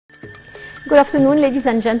Good afternoon, ladies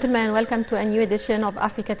and gentlemen. Welcome to a new edition of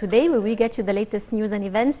Africa Today, where we get you the latest news and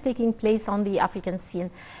events taking place on the African scene.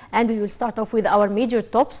 And we will start off with our major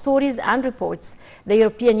top stories and reports. The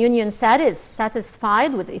European Union is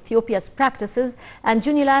satisfied with Ethiopia's practices and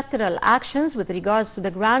unilateral actions with regards to the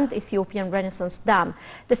Grand Ethiopian Renaissance Dam.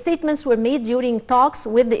 The statements were made during talks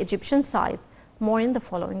with the Egyptian side. More in the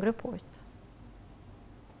following report.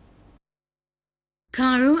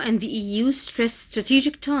 Cairo and the EU stressed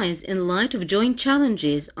strategic ties in light of joint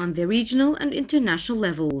challenges on the regional and international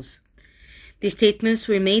levels. The statements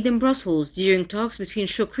were made in Brussels during talks between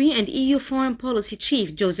Shukri and EU Foreign Policy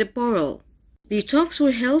Chief Joseph Borrell. The talks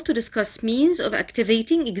were held to discuss means of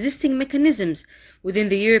activating existing mechanisms within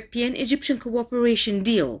the European-Egyptian cooperation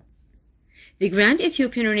deal. The Grand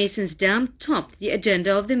Ethiopian Renaissance Dam topped the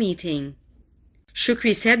agenda of the meeting.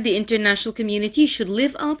 Shukri said the international community should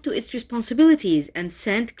live up to its responsibilities and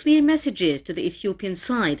send clear messages to the Ethiopian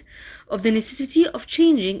side of the necessity of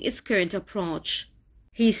changing its current approach.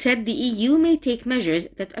 He said the EU may take measures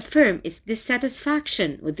that affirm its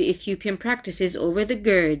dissatisfaction with the Ethiopian practices over the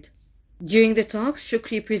GERD. During the talks,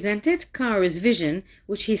 Shukri presented Cairo's vision,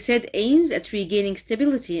 which he said aims at regaining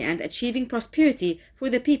stability and achieving prosperity for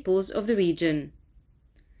the peoples of the region.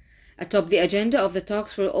 Atop the agenda of the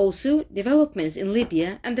talks were also developments in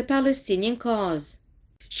Libya and the Palestinian cause.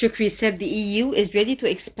 Shukri said the EU is ready to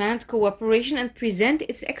expand cooperation and present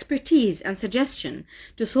its expertise and suggestion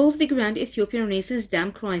to solve the Grand Ethiopian Renaissance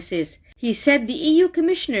Dam crisis. He said the EU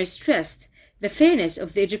commissioner stressed the fairness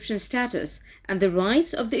of the Egyptian status and the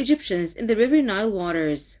rights of the Egyptians in the River Nile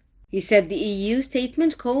waters. He said the EU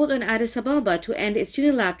statement called on Addis Ababa to end its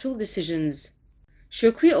unilateral decisions.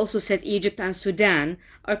 Shukri also said Egypt and Sudan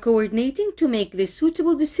are coordinating to make the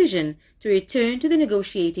suitable decision to return to the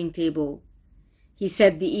negotiating table. He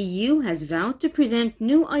said the EU has vowed to present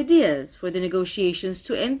new ideas for the negotiations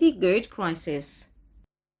to end the GERD crisis.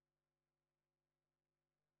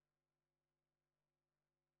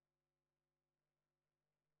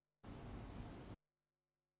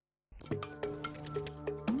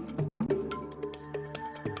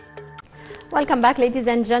 Welcome back, ladies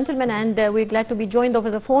and gentlemen, and we're glad to be joined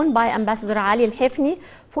over the phone by Ambassador Ali Hefny,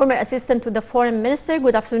 former assistant to the Foreign Minister.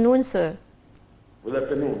 Good afternoon, sir. Good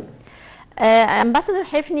afternoon. Ambassador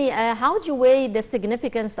Hefny, how do you weigh the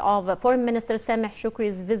significance of Foreign Minister Sameh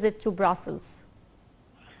Shukri's visit to Brussels?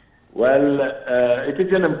 Well, it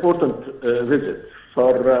is an important visit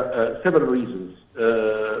for several reasons.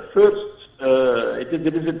 First, it is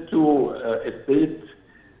a visit to a state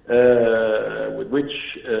with which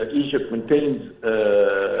Egypt maintains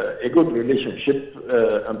a good relationship.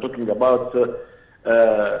 I'm talking about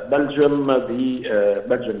Belgium, the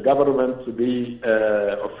Belgian government, the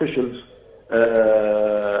officials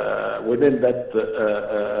within that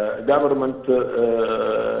government,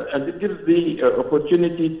 and it gives the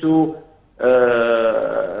opportunity to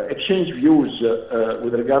exchange views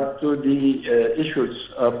with regard to the issues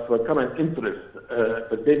of common interest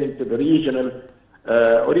pertaining to the regional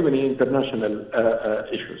or even international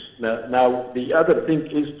issues. Now, the other thing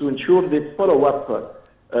is to ensure the follow-up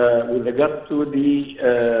with regard to the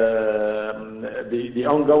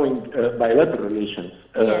ongoing bilateral relations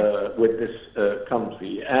with this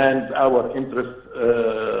country and our interest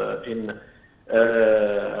in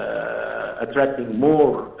attracting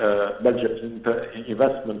more Belgian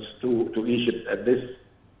investments to Egypt at this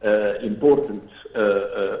important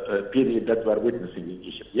period that we are witnessing in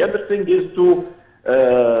Egypt. The other thing is to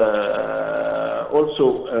also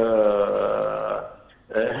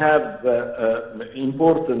have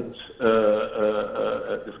important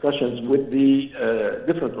discussions with the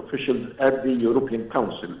different officials at the European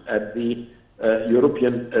Council, at the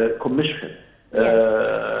European Commission.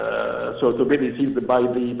 So to be received by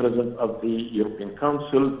the President of the European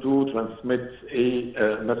Council to transmit a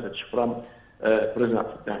message from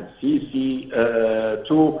President Sisi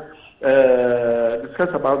to discuss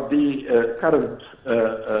about the current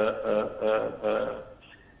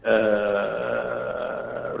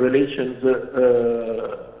relations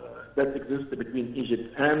that exist between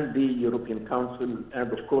Egypt and the European Council,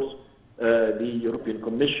 and of course the European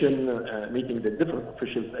Commission, meeting the different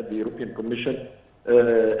officials at the European Commission,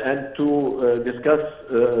 and to discuss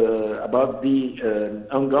about the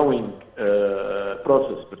ongoing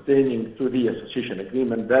process pertaining to the association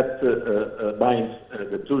agreement that binds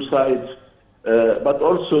the two sides, but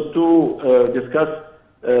also to discuss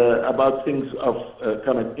about things of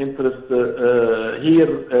common interest.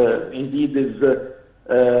 Here, indeed,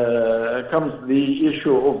 comes the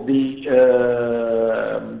issue of the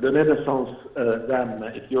Renaissance Dam,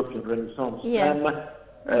 Ethiopian Renaissance Dam,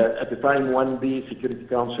 at the time when the Security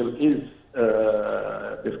Council is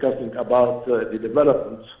discussing about the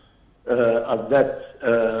development of that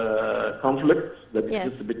conflict that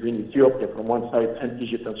exists between Ethiopia from one side and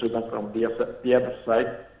Egypt and Sudan from the other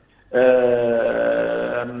side.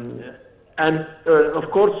 And of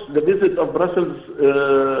course, the visit of Brussels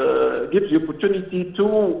gives the opportunity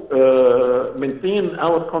to maintain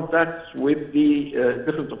our contacts with the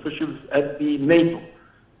different officials at the NATO,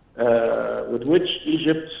 with which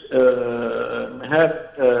Egypt have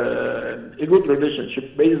a good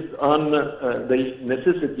relationship based on the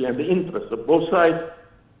necessity and the interest of both sides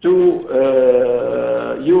to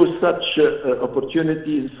use such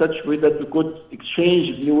opportunities in such way that we could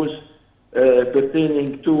exchange views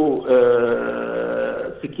pertaining to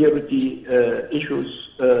security issues,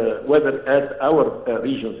 whether at our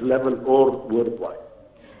region's level or worldwide.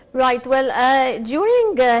 Right. Well,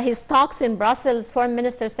 during his talks in Brussels, Foreign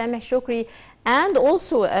Minister Sameh Shoukry and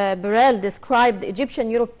also Borrell described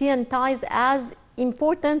Egyptian-European ties as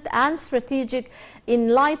important and strategic in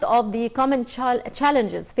light of the common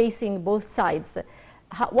challenges facing both sides.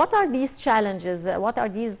 What are these challenges? What are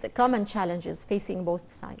these common challenges facing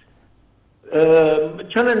both sides?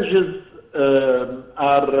 Challenges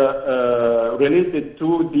are related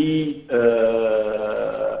to the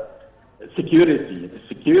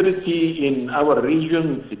security in our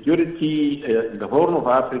region, security in the Horn of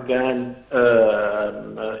Africa and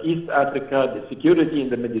East Africa, the security in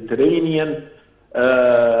the Mediterranean,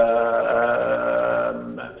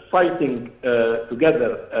 fighting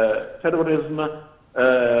together terrorism,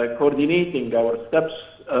 coordinating our steps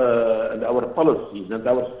and our policies and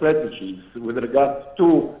our strategies with regard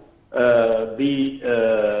to the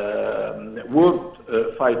world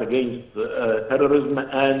fight against terrorism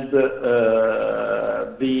and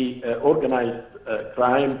the organized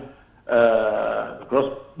crime,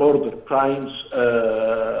 cross-border crimes.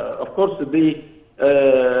 Of course, the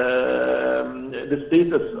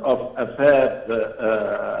status of affairs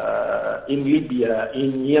in Libya,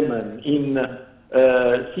 in Yemen, in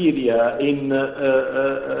Syria, in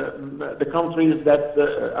the countries that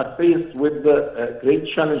are faced with great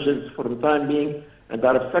challenges for the time being and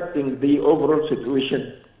are affecting the overall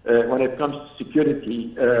situation when it comes to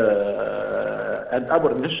security and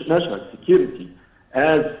our national security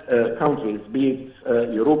as countries, be it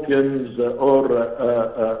Europeans or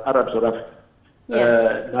Arabs or Africans.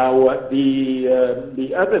 Yes. Now, the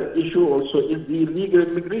other issue also is the legal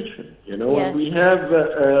immigration. You know, yes. we have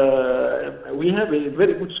a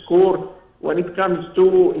very good score when it comes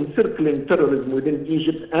to encircling terrorism within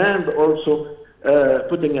Egypt and also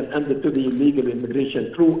putting an end to the illegal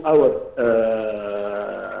immigration through our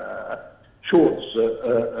shores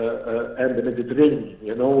and the Mediterranean,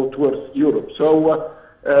 you know, towards Europe. So,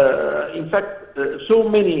 in fact, so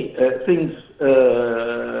many things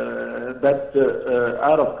that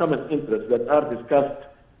are of common interest that are discussed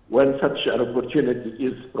when such an opportunity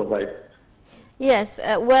is provided. Yes,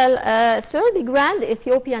 sir, the Grand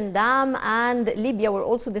Ethiopian Dam and Libya were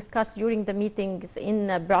also discussed during the meetings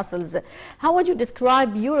in Brussels. How would you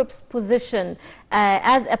describe Europe's position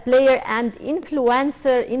as a player and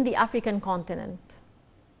influencer in the African continent?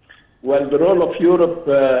 Well, the role of Europe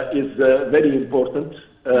is very important.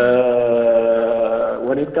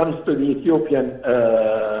 When it comes to the Ethiopian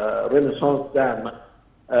Renaissance Dam,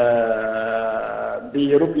 the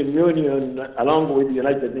European Union, along with the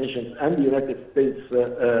United Nations and the United States,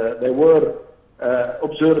 they were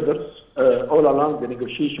observers all along the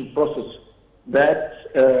negotiation process that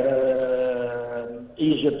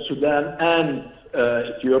Egypt, Sudan, and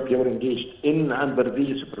Ethiopia were engaged in under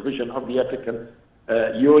the supervision of the African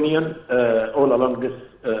Union all along this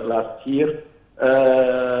last year.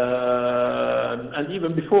 And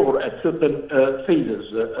even before at certain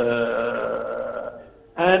phases.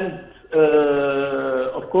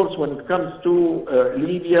 Of course, when it comes to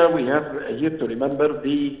Libya, we have here to remember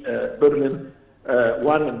the Berlin I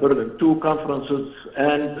and Berlin II conferences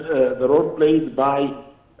and the role played by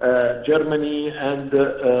Germany and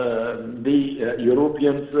the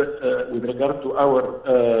Europeans with regard to our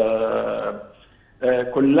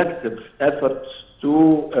collective efforts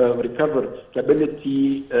to recover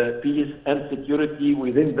stability, peace and security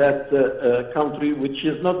within that country, which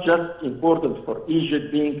is not just important for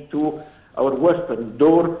Egypt being to our western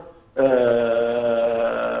door,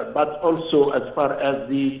 but also as far as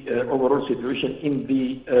the overall situation in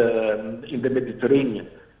the Mediterranean.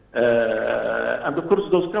 And of course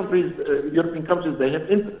those countries, European countries, they have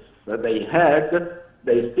interests. They had,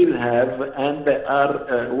 they still have, and they are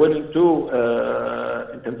willing to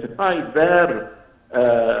intensify their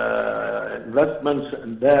investments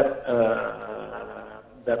and their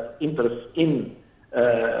interest in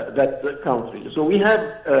that country. So we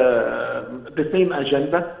have the same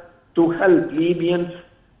agenda to help Libyans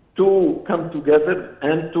to come together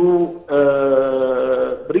and to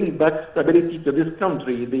bring back stability to this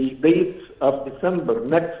country. The date of December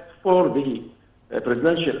next for the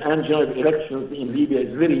presidential and general elections in Libya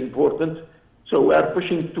is very important. So we are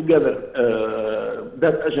pushing together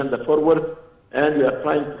that agenda forward, and we are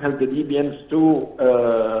trying to help the Libyans to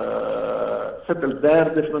settle their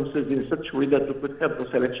differences in such a way that we could have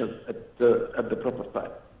those elections at the proper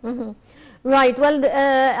time. Mm-hmm. Right. Well,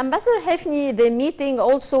 Ambassador Hefny, the meeting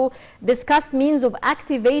also discussed means of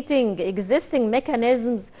activating existing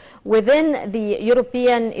mechanisms within the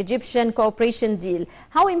European-Egyptian cooperation deal.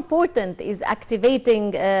 How important is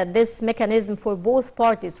activating this mechanism for both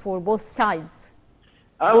parties, for both sides?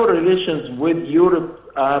 Our relations with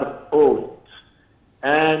Europe are old,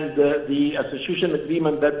 and the association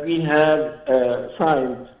agreement that we have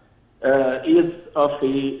signed is of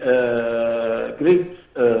a great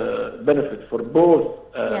benefit for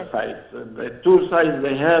both sides. The two sides,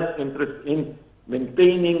 they have interest in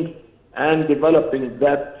maintaining and developing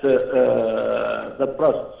that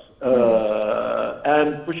process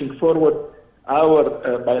and pushing forward our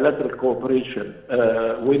bilateral cooperation.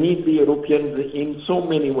 We need the Europeans in so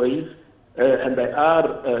many ways, and they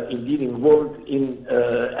are indeed involved in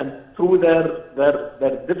and through their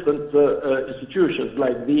different institutions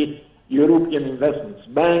like the European Investments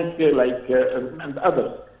Bank, and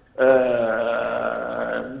others.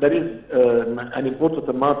 There is an important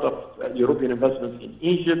amount of European investments in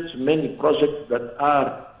Egypt, many projects that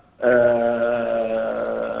are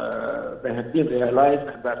they have been realized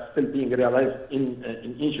and are still being realized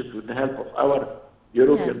in Egypt with the help of our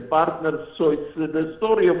European partners. So it's the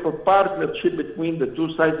story of a partnership between the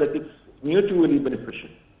two sides that it's mutually beneficial.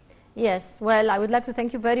 Yes, well, I would like to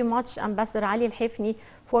thank you very much, Ambassador Ali Al-Hefny,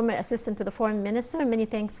 former assistant to the foreign minister. Many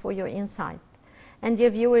thanks for your insight. And dear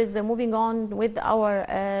viewers, moving on with our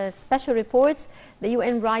special reports, the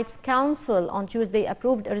UN Rights Council on Tuesday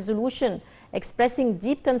approved a resolution expressing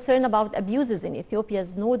deep concern about abuses in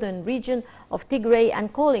Ethiopia's northern region of Tigray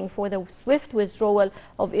and calling for the swift withdrawal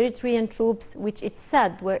of Eritrean troops, which it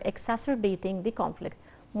said were exacerbating the conflict.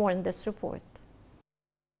 More in this report.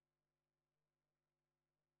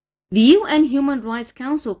 The UN Human Rights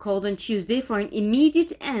Council called on Tuesday for an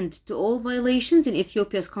immediate end to all violations in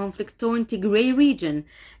Ethiopia's conflict-torn Tigray region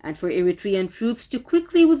and for Eritrean troops to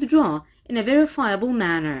quickly withdraw in a verifiable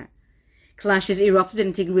manner. Clashes erupted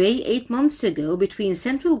in Tigray 8 months ago between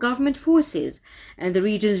central government forces and the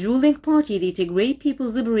region's ruling party, the Tigray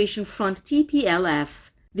People's Liberation Front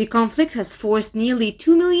 (TPLF). The conflict has forced nearly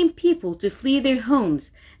 2 million people to flee their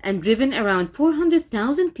homes and driven around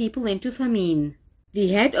 400,000 people into famine. The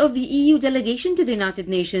head of the EU delegation to the United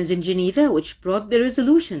Nations in Geneva, which brought the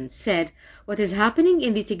resolution, said what is happening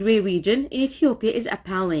in the Tigray region in Ethiopia is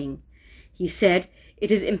appalling. He said it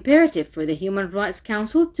is imperative for the Human Rights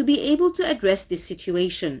Council to be able to address this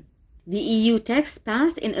situation. The EU text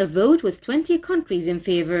passed in a vote with 20 countries in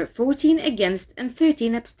favor, 14 against, and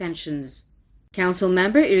 13 abstentions. Council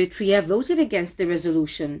member Eritrea voted against the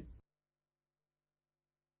resolution.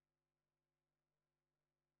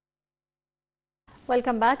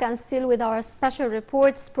 Welcome back, and still with our special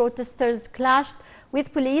reports, protesters clashed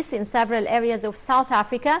with police in several areas of South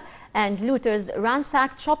Africa and looters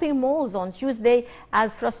ransacked shopping malls on Tuesday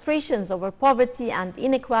as frustrations over poverty and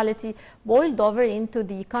inequality boiled over into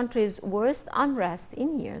the country's worst unrest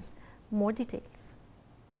in years. More details.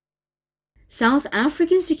 South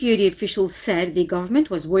African security officials said the government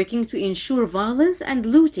was working to ensure violence and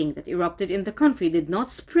looting that erupted in the country did not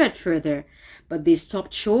spread further, but they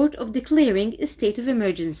stopped short of declaring a state of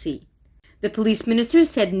emergency. The police minister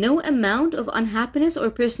said no amount of unhappiness or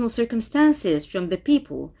personal circumstances from the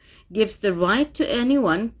people gives the right to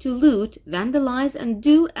anyone to loot, vandalize, and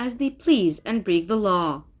do as they please and break the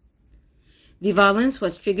law. The violence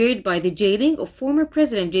was triggered by the jailing of former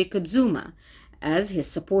President Jacob Zuma, as his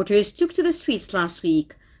supporters took to the streets last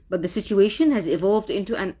week, but the situation has evolved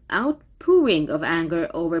into an outpouring of anger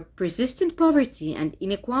over persistent poverty and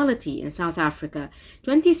inequality in South Africa,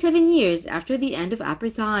 27 years after the end of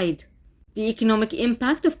apartheid. The economic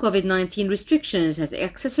impact of COVID-19 restrictions has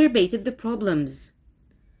exacerbated the problems.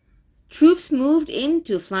 Troops moved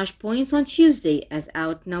into flashpoints on Tuesday as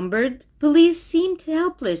outnumbered police seemed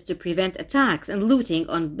helpless to prevent attacks and looting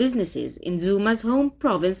on businesses in Zuma's home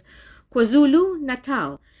province,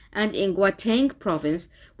 KwaZulu-Natal, and in Gauteng province,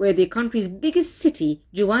 where the country's biggest city,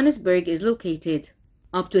 Johannesburg, is located.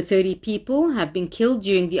 Up to 30 people have been killed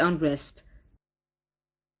during the unrest.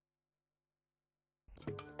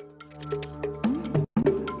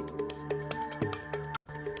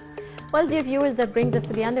 Well, dear viewers, that brings us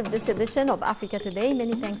to the end of this edition of Africa Today.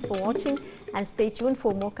 Many thanks for watching, and stay tuned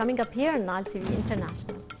for more coming up here on Nile TV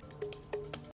International.